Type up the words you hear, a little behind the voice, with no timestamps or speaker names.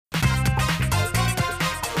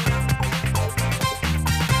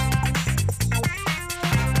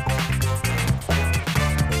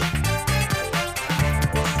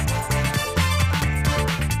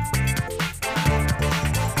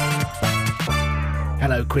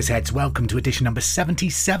Hello Quizheads, welcome to edition number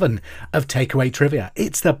 77 of Takeaway Trivia.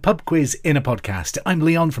 It's the pub quiz in a podcast. I'm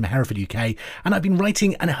Leon from Hereford, UK, and I've been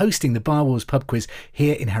writing and hosting the Bar Wars pub quiz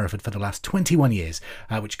here in Hereford for the last 21 years,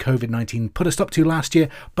 which COVID-19 put a stop to last year,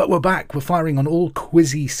 but we're back. We're firing on all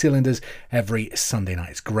quizzy cylinders every Sunday night.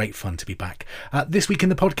 It's great fun to be back. This week in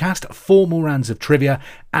the podcast, 4 more rounds of trivia,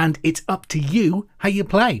 and it's up to you how you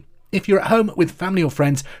play. If you're at home with family or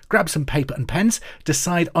friends, grab some paper and pens,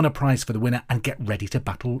 decide on a prize for the winner and get ready to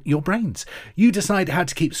battle your brains. You decide how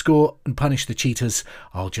to keep score and punish the cheaters.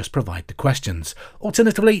 I'll just provide the questions.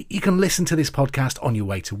 Alternatively, you can listen to this podcast on your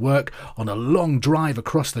way to work, on a long drive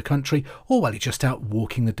across the country, or while you're just out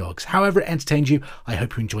walking the dogs. However it entertains you, I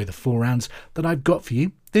hope you enjoy the 4 rounds that I've got for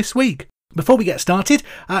you this week. Before we get started,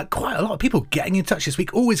 quite a lot of people getting in touch this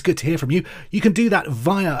week. Always good to hear from you. You can do that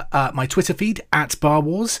via my Twitter feed at Bar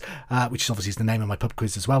Wars, which is obviously the name of my pub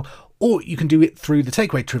quiz as well. Or you can do it through the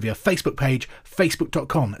Takeaway Trivia Facebook page,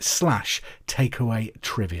 facebook.com/Takeaway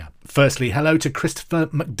Trivia. Firstly, hello to Christopher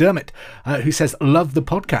McDermott, who says, love the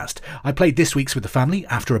podcast. I played this week's with the family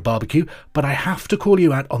after a barbecue, but I have to call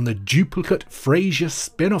you out on the duplicate Frasier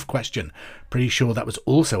spin-off question. Pretty sure that was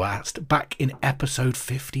also asked back in episode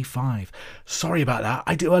 55. Sorry about that.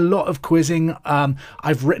 I do a lot of quizzing.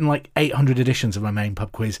 I've written like 800 editions of my main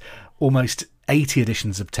pub quiz, almost 80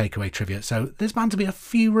 editions of Takeaway Trivia, so there's bound to be a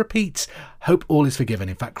few repeats. Hope all is forgiven.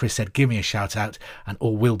 In fact, Chris said, give me a shout out and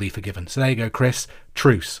all will be forgiven. So there you go, Chris.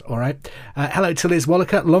 Truce, all right? Hello to Liz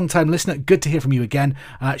Wallaker, long-time listener. Good to hear from you again.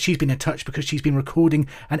 She's been in touch because she's been recording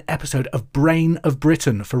an episode of Brain of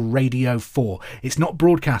Britain for Radio 4. It's not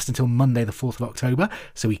broadcast until Monday the 4th of October,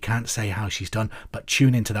 so we can't say how she's done, but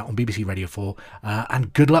tune into that on BBC Radio 4.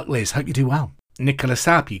 And good luck, Liz. Hope you do well. Nicola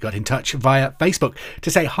Sapi got in touch via Facebook to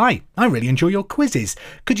say, hi, I really enjoy your quizzes.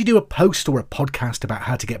 Could you do a post or a podcast about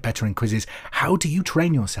how to get better in quizzes? How do you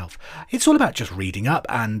train yourself? It's all about just reading up,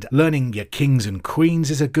 and learning your kings and queens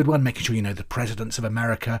is a good one, making sure you know the presidents of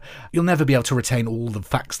America. You'll never be able to retain all the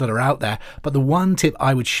facts that are out there, but the one tip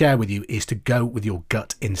I would share with you is to go with your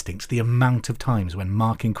gut instincts. The amount of times when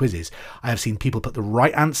marking quizzes, I have seen people put the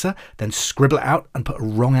right answer, then scribble it out and put a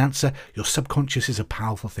wrong answer. Your subconscious is a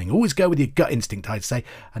powerful thing. Always go with your gut instinct, I'd say,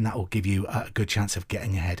 and that will give you a good chance of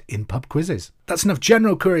getting ahead in pub quizzes. That's enough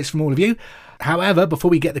general queries from all of you. However, before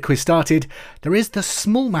we get the quiz started, there is the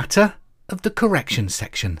small matter of the correction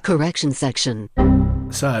section. Correction section.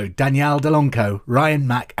 So, Danielle Delonco, Ryan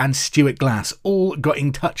Mack and Stuart Glass all got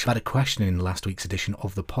in touch about a question in last week's edition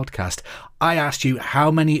of the podcast. I asked you,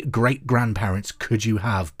 how many great-grandparents could you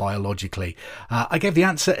have biologically? I gave the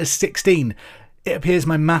answer as 16. It appears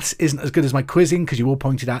my maths isn't as good as my quizzing, because you all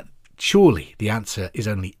pointed out surely the answer is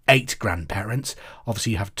only 8 grandparents.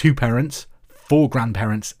 Obviously, you have 2 parents, 4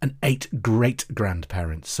 grandparents and 8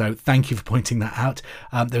 great-grandparents. So thank you for pointing that out.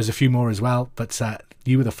 There's a few more as well, but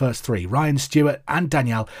you were the first 3. Ryan, Stuart and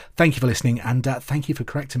Danielle, thank you for listening, and thank you for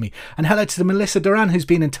correcting me. And hello to Melissa Duran, who's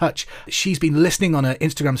been in touch. She's been listening on her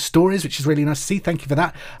Instagram stories, which is really nice to see. Thank you for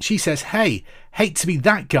that. She says, hey, hate to be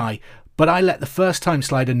that guy, but I let the first time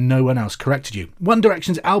slide and no one else corrected you. One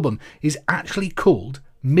Direction's album is actually called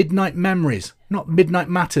Midnight Memories, not Midnight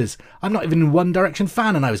Matters. I'm not even a One Direction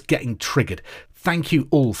fan and I was getting triggered. Thank you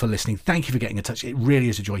all for listening. Thank you for getting in touch. It really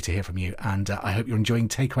is a joy to hear from you, and I hope you're enjoying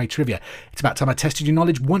Takeaway Trivia. It's about time I tested your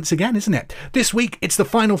knowledge once again, isn't it? This week, it's the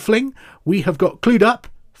final fling. We have got Clued Up,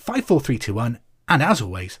 5, 4, 3, 2, 1, and as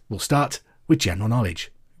always, we'll start with general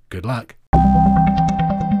knowledge. Good luck.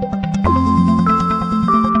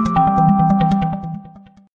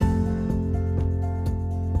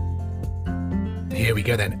 Here we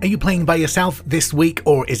go then. Are you playing by yourself this week,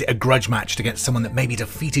 or is it a grudge match against someone that maybe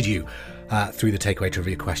defeated you through the Takeaway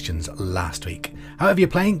Trivia questions last week? However you're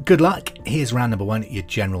playing, good luck. Here's round number 1, your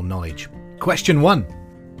general knowledge. Question 1.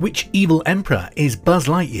 Which evil emperor is Buzz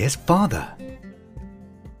Lightyear's father?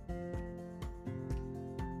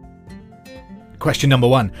 Question number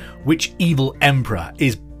 1. Which evil emperor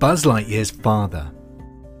is Buzz Lightyear's father?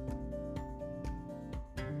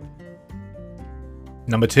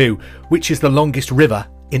 Number 2. Which is the longest river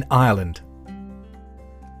in Ireland?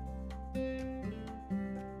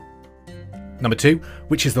 Number 2.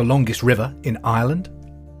 Which is the longest river in Ireland?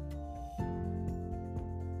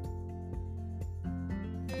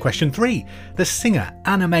 Question 3. The singer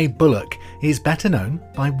Anna Mae Bullock is better known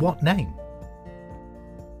by what name?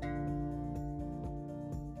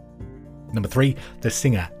 Number 3. The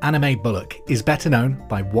singer Anna Mae Bullock is better known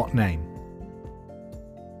by what name?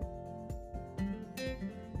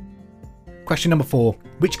 Question number 4.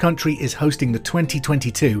 Which country is hosting the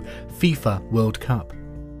 2022 FIFA World Cup?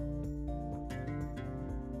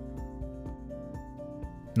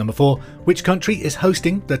 Number 4. Which country is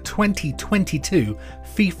hosting the 2022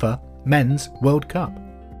 FIFA Men's World Cup?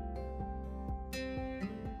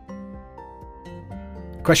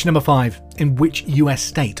 Question number 5. In which US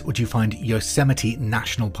state would you find Yosemite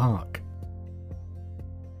National Park?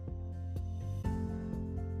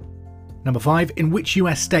 Number 5. In which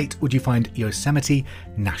US state would you find Yosemite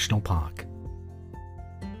National Park?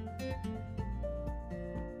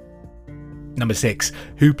 Number 6.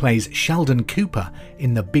 Who plays Sheldon Cooper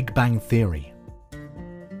in The Big Bang Theory?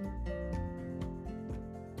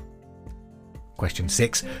 Question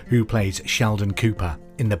 6. Who plays Sheldon Cooper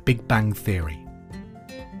in The Big Bang Theory?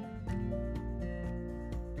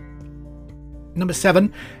 Number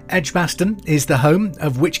 7. Edgbaston is the home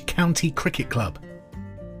of which county cricket club?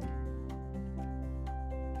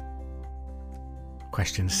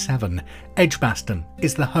 Question 7. Edgbaston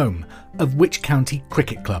is the home of which county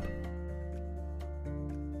cricket club?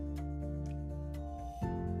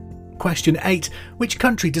 Question 8. Which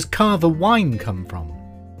country does Carver wine come from?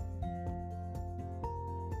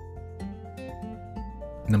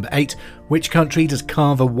 Number 8. Which country does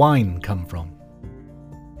Carver wine come from?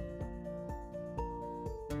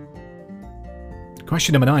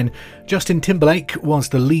 Question number 9. Justin Timberlake was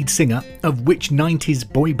the lead singer of which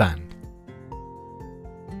 90s boy band?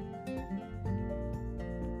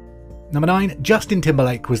 Number 9. Justin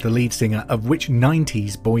Timberlake was the lead singer of which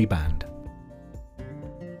 90s boy band?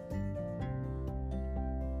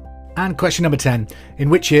 And question number 10. In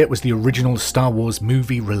which year was the original Star Wars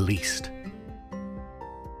movie released?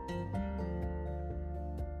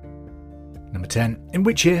 Number 10. In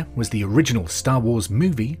which year was the original Star Wars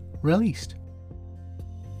movie released?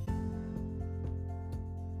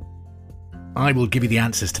 I will give you the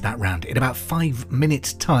answers to that round in about 5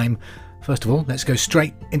 minutes' time. First of all, let's go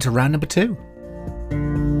straight into round number 2.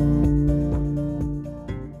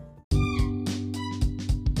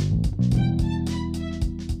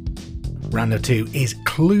 Round number 2 is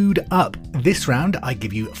Clued Up. This round, I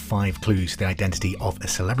give you 5 clues to the identity of a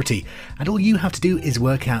celebrity, and all you have to do is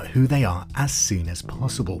work out who they are as soon as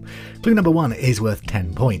possible. Clue number 1 is worth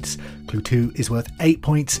 10 points. Clue 2 is worth 8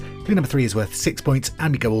 points. Clue number 3 is worth 6 points,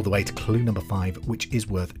 and we go all the way to clue number 5, which is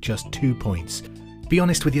worth just 2 points. Be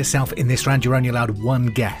honest with yourself, in this round you're only allowed one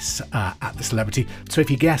guess at the celebrity, so if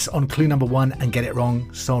you guess on clue number 1 and get it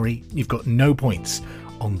wrong, sorry, you've got no points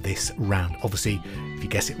on this round. Obviously, if you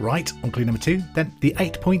guess it right on clue number 2, then the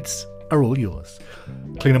 8 points are all yours.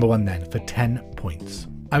 Clue number 1 then, for 10 points.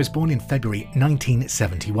 I was born in February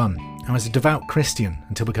 1971. I was a devout Christian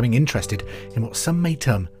until becoming interested in what some may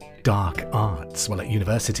term dark arts while at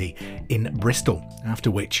university in Bristol,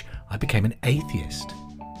 after which I became an atheist.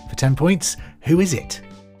 For 10 points, who is it?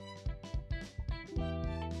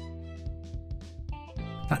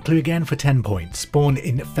 That clue again for 10 points. Born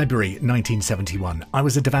in February 1971, I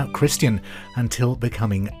was a devout Christian until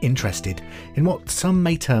becoming interested in what some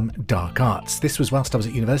may term dark arts. This was whilst I was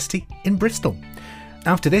at university in Bristol.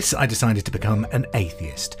 After this, I decided to become an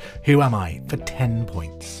atheist. Who am I? For 10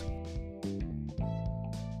 points.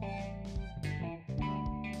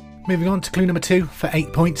 Moving on to clue number 2 for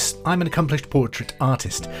 8 points. I'm an accomplished portrait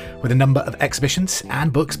artist with a number of exhibitions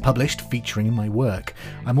and books published featuring my work.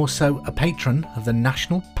 I'm also a patron of the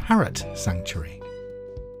National Parrot Sanctuary.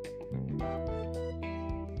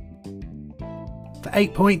 For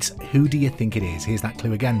 8 points, who do you think it is? Here's that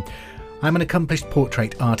clue again. I'm an accomplished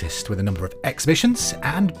portrait artist with a number of exhibitions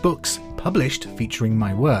and books published featuring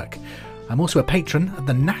my work. I'm also a patron of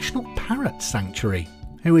the National Parrot Sanctuary.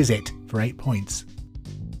 Who is it? For 8 points.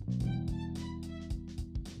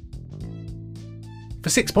 For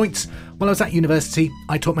 6 points, while I was at university,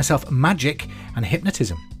 I taught myself magic and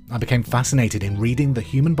hypnotism. I became fascinated in reading the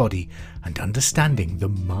human body and understanding the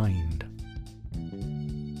mind.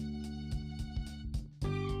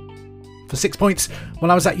 For 6 points, while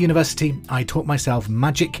I was at university, I taught myself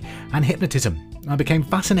magic and hypnotism. I became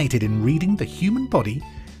fascinated in reading the human body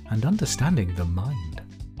and understanding the mind.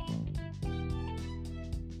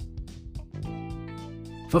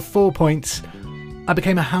 For 4 points, I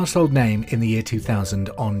became a household name in the year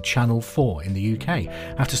 2000 on Channel 4 in the UK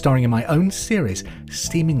after starring in my own series,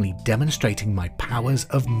 seemingly demonstrating my powers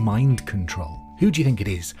of mind control. Who do you think it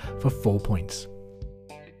is? For 4 points.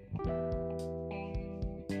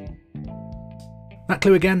 That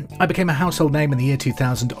clue again, I became a household name in the year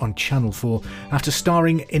 2000 on Channel 4 after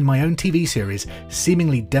starring in my own TV series,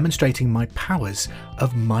 seemingly demonstrating my powers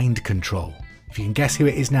of mind control. If you can guess who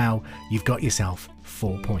it is now, you've got yourself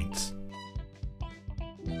 4 points.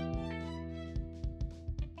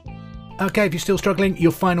 Okay, if you're still struggling,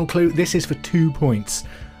 your final clue, this is for 2 points.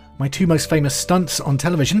 My two most famous stunts on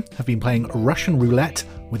television have been playing Russian roulette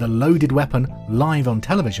with a loaded weapon live on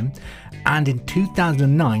television, and in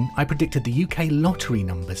 2009 I predicted the UK lottery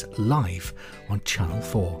numbers live on Channel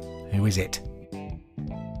 4. Who is it?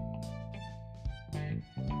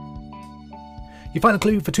 Your final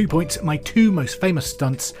clue for 2 points. My two most famous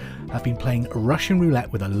stunts have been playing Russian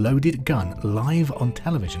roulette with a loaded gun live on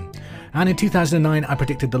television, and in 2009 I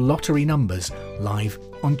predicted the lottery numbers live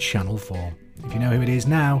on Channel 4. If you know who it is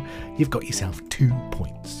now, you've got yourself 2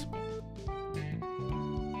 points.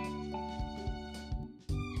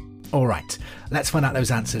 Alright, let's find out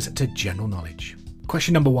those answers to general knowledge.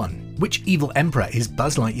 Question number 1. Which evil emperor is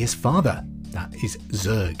Buzz Lightyear's father? That is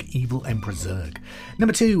Zurg, evil Emperor Zurg.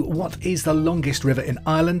 Number 2, what is the longest river in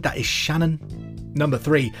Ireland? That is Shannon. Number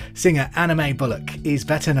 3, singer Anna Mae Bullock is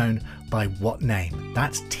better known by what name?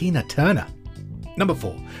 That's Tina Turner. Number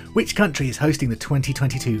 4, which country is hosting the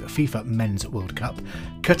 2022 FIFA Men's World Cup?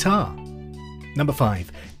 Qatar. Number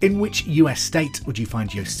 5, in which US state would you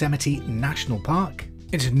find Yosemite National Park?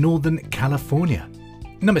 It's Northern California.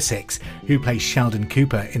 Number 6, who plays Sheldon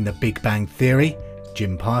Cooper in The Big Bang Theory?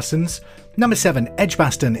 Jim Parsons. Number 7,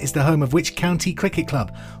 Edgbaston is the home of which county cricket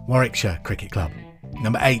club? Warwickshire Cricket Club.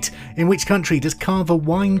 Number 8, in which country does Carver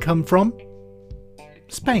wine come from?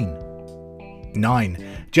 Spain. 9,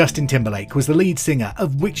 Justin Timberlake was the lead singer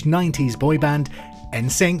of which 90s boy band?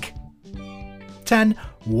 NSYNC. 10,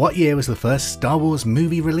 what year was the first Star Wars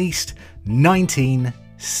movie released?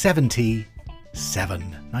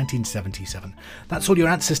 1977. That's all your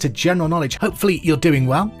answers to general knowledge. Hopefully you're doing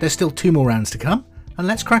well. There's still 2 more rounds to come, and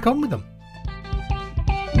let's crack on with them.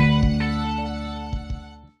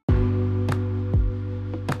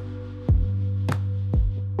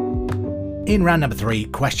 In round number 3,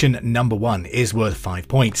 question number 1 is worth 5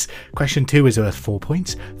 points. Question 2 is worth 4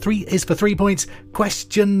 points. 3 is for 3 points.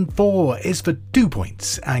 Question 4 is for 2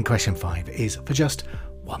 points. And question 5 is for just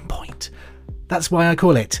 1 point. That's why I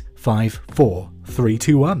call it 5, 4, 3,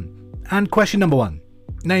 2, 1. And question number 1.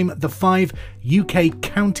 Name the 5 UK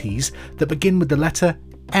counties that begin with the letter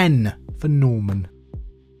N for Norman.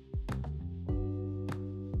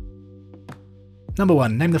 Number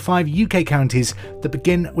 1. Name the 5 UK counties that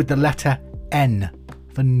begin with the letter N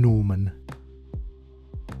for Norman.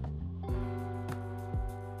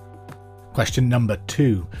 Question number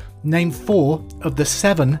 2. Name 4 of the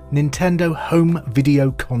 7 Nintendo home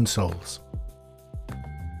video consoles.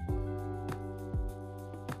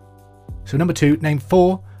 So number 2, name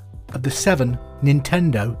 4 of the 7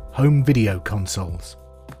 Nintendo home video consoles.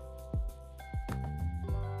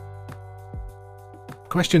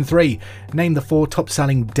 Question 3, name the 4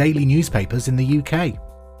 top-selling daily newspapers in the UK.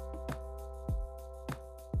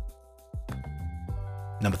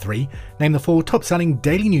 Number 3, name the 4 top-selling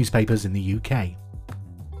daily newspapers in the UK.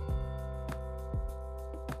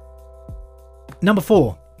 Number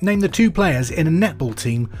 4, name the 2 players in a netball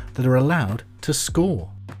team that are allowed to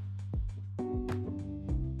score.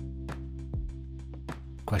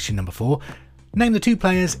 Question number 4, name the 2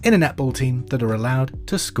 players in a netball team that are allowed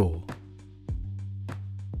to score.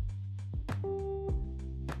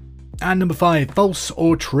 And number 5, false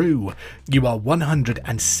or true? You are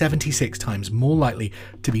 176 times more likely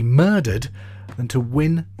to be murdered than to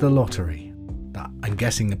win the lottery. That, I'm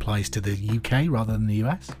guessing, applies to the UK rather than the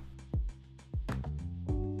US.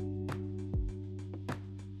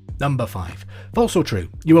 Number 5, false or true?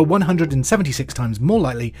 You are 176 times more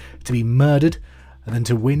likely to be murdered than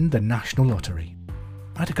to win the national lottery.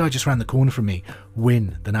 I had a guy just round the corner from me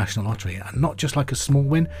win the national lottery, and not just like a small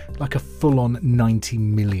win, like a full-on 90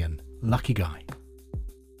 million. Lucky guy.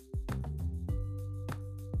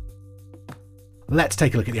 Let's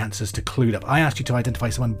take a look at the answers to Clued Up. I asked you to identify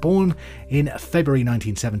someone born in February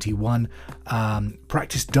 1971,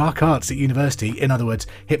 practiced dark arts at university, in other words,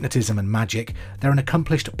 hypnotism and magic. They're an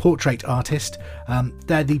accomplished portrait artist.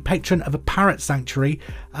 They're the patron of a parrot sanctuary,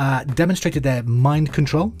 demonstrated their mind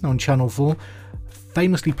control on Channel 4,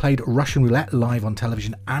 famously played Russian roulette live on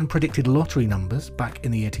television, and predicted lottery numbers back in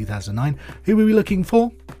the year 2009. Who were we looking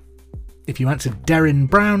for? If you answered Derren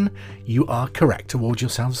Brown, you are correct. Award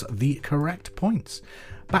yourselves the correct points.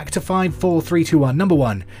 Back to 5, 4, 3, 2, 1. Number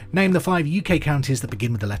 1. Name the 5 UK counties that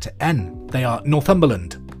begin with the letter N. They are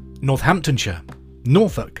Northumberland, Northamptonshire,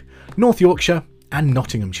 Norfolk, North Yorkshire, and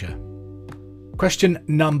Nottinghamshire. Question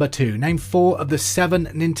number 2. Name 4 of the 7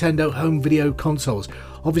 Nintendo home video consoles.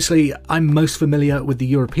 Obviously, I'm most familiar with the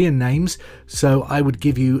European names, so I would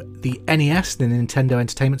give you the NES, the Nintendo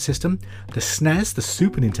Entertainment System, the SNES, the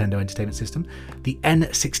Super Nintendo Entertainment System, the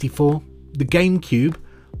N64, the GameCube,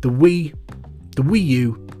 the Wii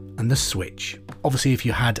U, and the Switch. Obviously, if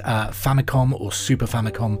you had Famicom or Super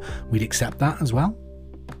Famicom, we'd accept that as well.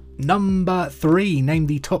 Number 3, name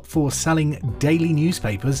the top 4 selling daily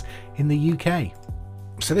newspapers in the UK.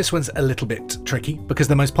 So this one's a little bit tricky because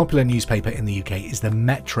the most popular newspaper in the UK is the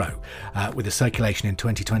Metro, with a circulation in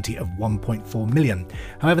 2020 of 1.4 million.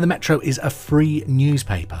 However, the Metro is a free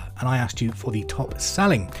newspaper, and I asked you for the top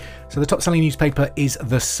selling. So the top selling newspaper is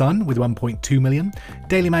The Sun with 1.2 million.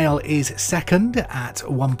 Daily Mail is second at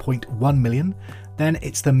 1.1 million. Then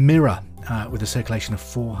it's The Mirror with a circulation of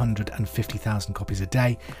 450,000 copies a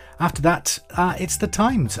day. After that, it's The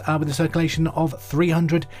Times with a circulation of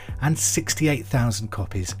 368,000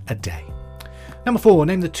 copies a day. Number 4,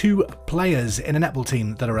 name the 2 players in a netball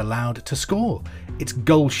team that are allowed to score. It's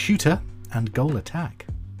goal shooter and goal attack.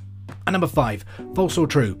 And number 5, false or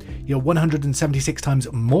true? You're 176 times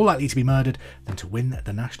more likely to be murdered than to win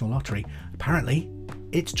the National Lottery. Apparently,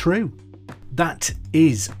 it's true. That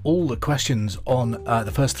is all the questions on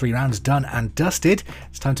the first 3 rounds done and dusted.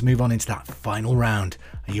 It's time to move on into that final round.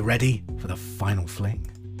 Are you ready for the final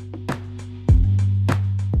fling?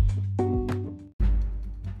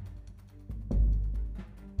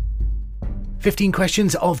 "15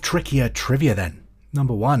 questions of trickier trivia then.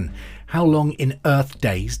 Number 1. How long in Earth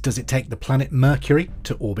days does it take the planet Mercury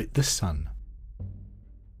to orbit the Sun?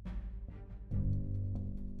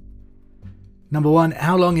 Number 1.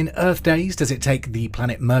 How long in Earth days does it take the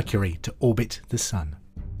planet Mercury to orbit the Sun?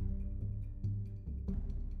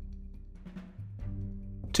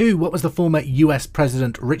 2. What was the former US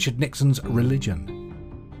President Richard Nixon's religion?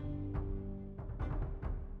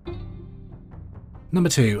 Number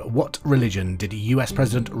 2. What religion did US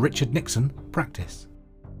President Richard Nixon practice?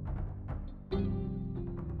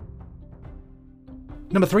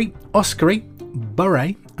 Number 3. Oscary,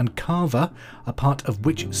 Burray and Carver are part of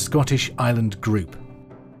which Scottish island group?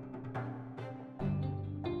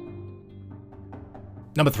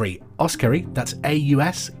 Number 3. Oscary, that's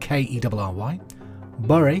Auskerry.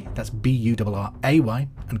 Burray, that's Burray.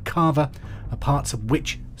 And Carver are parts of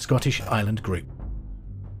which Scottish island group?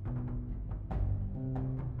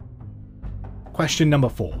 Question number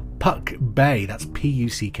 4. Puck Bay, that's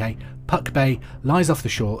Puck. Puck Bay lies off the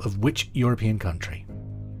shore of which European country?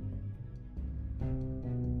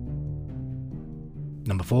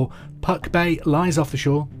 Number 4. Puck Bay lies off the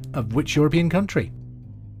shore of which European country?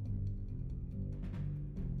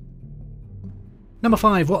 Number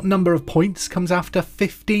 5. What number of points comes after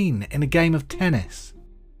 15 in a game of tennis?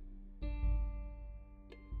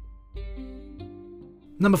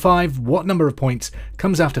 Number 5. What number of points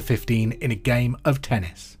comes after 15 in a game of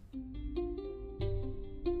tennis?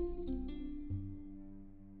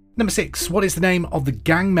 Number 6. What is the name of the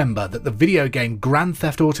gang member that the video game Grand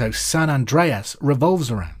Theft Auto San Andreas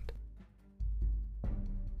revolves around?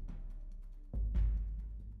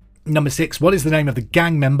 Number 6. What is the name of the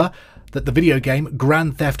gang member that the video game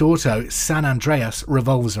Grand Theft Auto San Andreas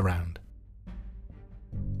revolves around?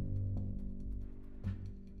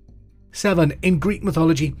 7. In Greek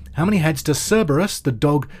mythology, how many heads does Cerberus, the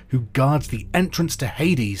dog who guards the entrance to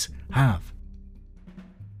Hades, have?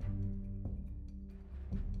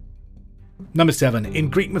 Number 7. In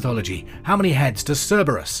Greek mythology, how many heads does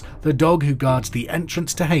Cerberus, the dog who guards the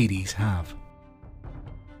entrance to Hades, have?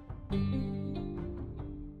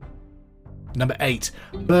 Number 8.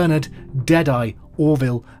 Bernard, Deadeye,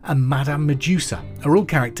 Orville and Madame Medusa are all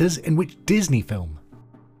characters in which Disney film?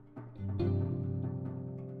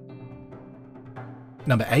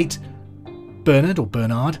 Number 8. Bernard or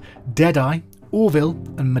Bernard, Deadeye, Orville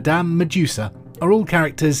and Madame Medusa are all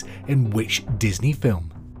characters in which Disney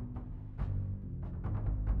film?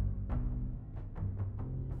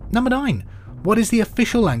 Number 9. What is the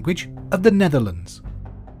official language of the Netherlands?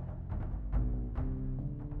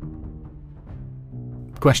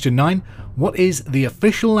 Question 9. What is the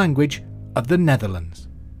official language of the Netherlands?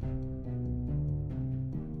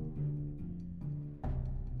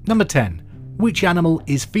 Number 10. Which animal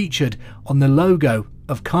is featured on the logo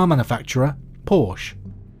of car manufacturer Porsche?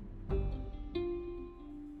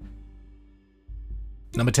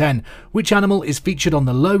 Number 10. Which animal is featured on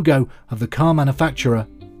the logo of the car manufacturer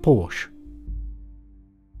Porsche?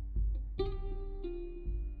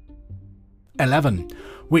 11.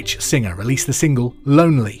 Which singer released the single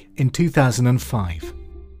Lonely in 2005?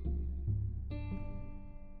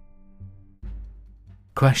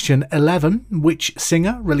 Question 11. Which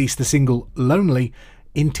singer released the single Lonely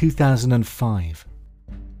in 2005?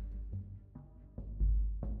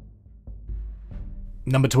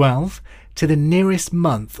 Number 12. To the nearest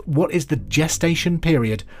month, what is the gestation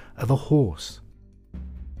period of a horse?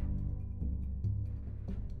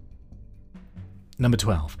 Number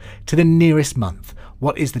 12. To the nearest month,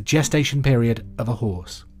 what is the gestation period of a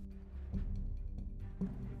horse?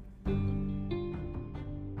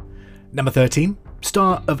 Number 13.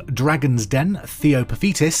 Star of Dragon's Den, Theo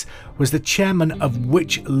Paphitis, was the chairman of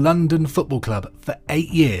which London football club for 8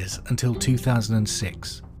 years until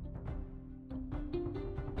 2006?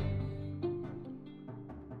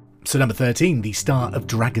 So number 13, the star of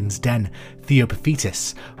Dragon's Den, Theo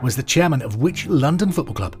Paphitis, was the chairman of which London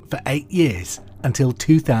football club for 8 years until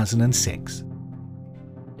 2006?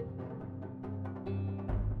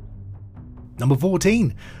 Number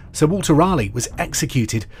 14, Sir Walter Raleigh was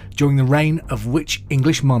executed during the reign of which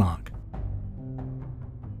English monarch?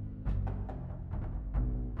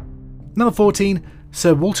 Number 14,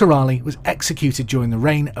 Sir Walter Raleigh was executed during the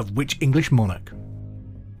reign of which English monarch?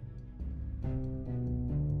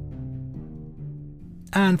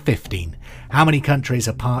 And 15, how many countries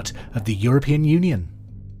are part of the European Union?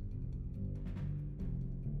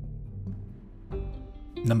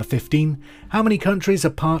 Number 15, how many countries are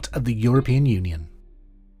part of the European Union?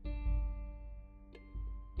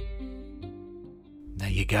 There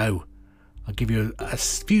you go. I'll give you a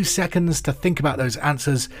few seconds to think about those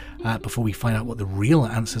answers before we find out what the real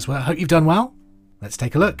answers were. I hope you've done well. Let's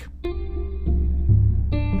take a look.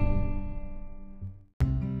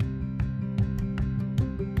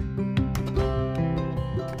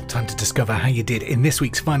 Time to discover how you did in this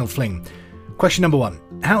week's Final Fling. Question number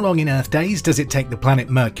 1. How long in Earth days does it take the planet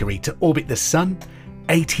Mercury to orbit the Sun?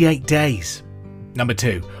 88 days. Number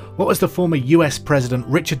 2. What was the former US President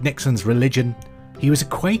Richard Nixon's religion? He was a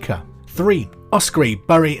Quaker. 3. Osprey,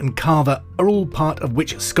 Bury and Carver are all part of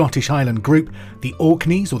which Scottish island group? The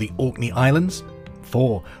Orkneys or the Orkney Islands?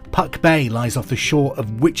 4. Puck Bay lies off the shore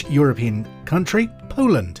of which European country?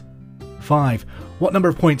 Poland. 5. What number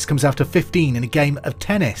of points comes after 15 in a game of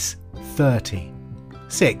tennis? 30.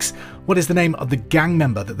 6. What is the name of the gang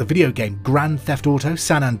member that the video game Grand Theft Auto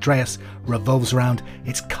San Andreas revolves around?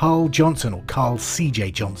 It's Carl Johnson or Carl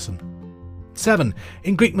C.J. Johnson. 7.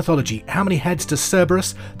 In Greek mythology, how many heads does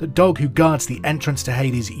Cerberus, the dog who guards the entrance to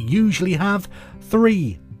Hades, usually have?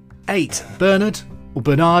 3. 8. Bernard or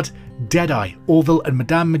Bernard, Deadeye, Orville and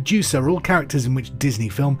Madame Medusa are all characters in which Disney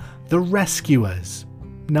film The Rescuers?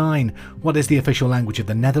 9. What is the official language of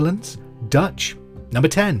the Netherlands? Dutch. Number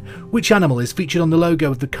 10. Which animal is featured on the logo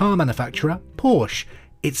of the car manufacturer Porsche?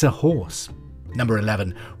 It's a horse. Number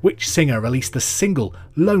 11. Which singer released the single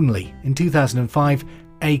Lonely in 2005?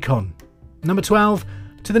 Akon. Number 12.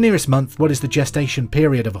 To the nearest month, what is the gestation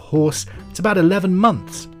period of a horse? It's about 11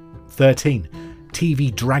 months. 13.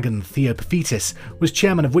 TV dragon Theo Paphitis was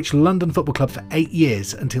chairman of which London football club for 8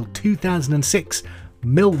 years until 2006?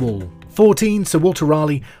 Millwall. 14. Sir Walter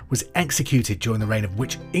Raleigh was executed during the reign of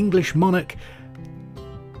which English monarch?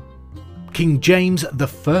 King James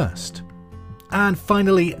I. And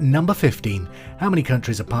finally, number 15. How many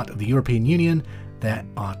countries are part of the European Union? There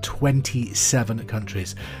are 27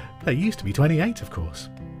 countries. There used to be 28, of course.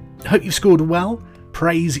 Hope you've scored well.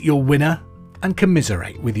 Praise your winner and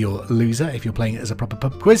commiserate with your loser if you're playing it as a proper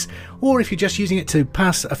pub quiz, or if you're just using it to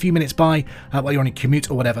pass a few minutes by while you're on a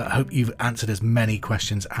commute or whatever. I hope you've answered as many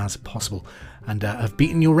questions as possible and have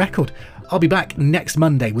beaten your record. I'll be back next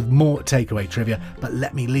Monday with more takeaway trivia, but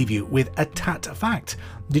let me leave you with a tat fact.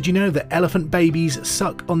 Did you know that elephant babies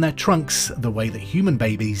suck on their trunks the way that human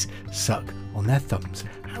babies suck on their thumbs?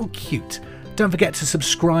 How cute. Don't forget to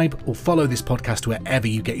subscribe or follow this podcast wherever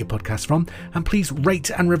you get your podcasts from, and please rate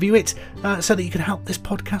and review it so that you can help this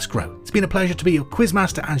podcast grow. It's been a pleasure to be your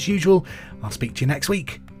quizmaster as usual. I'll speak to you next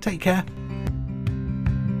week. Take care.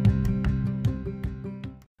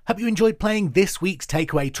 Hope you enjoyed playing this week's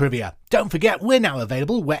Takeaway Trivia. Don't forget, we're now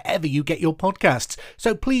available wherever you get your podcasts,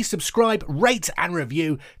 so please subscribe, rate and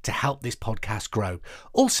review to help this podcast grow.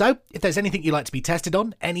 Also, if there's anything you'd like to be tested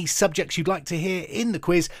on, any subjects you'd like to hear in the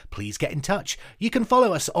quiz, please get in touch. You can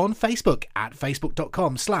follow us on Facebook at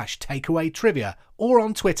facebook.com/takeawaytrivia or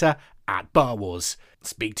on Twitter at BarWars.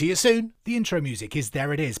 Speak to you soon. The intro music is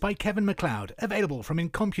There It Is by Kevin MacLeod, available from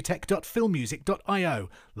incomputech.filmmusic.io,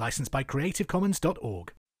 licensed by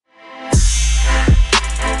creativecommons.org.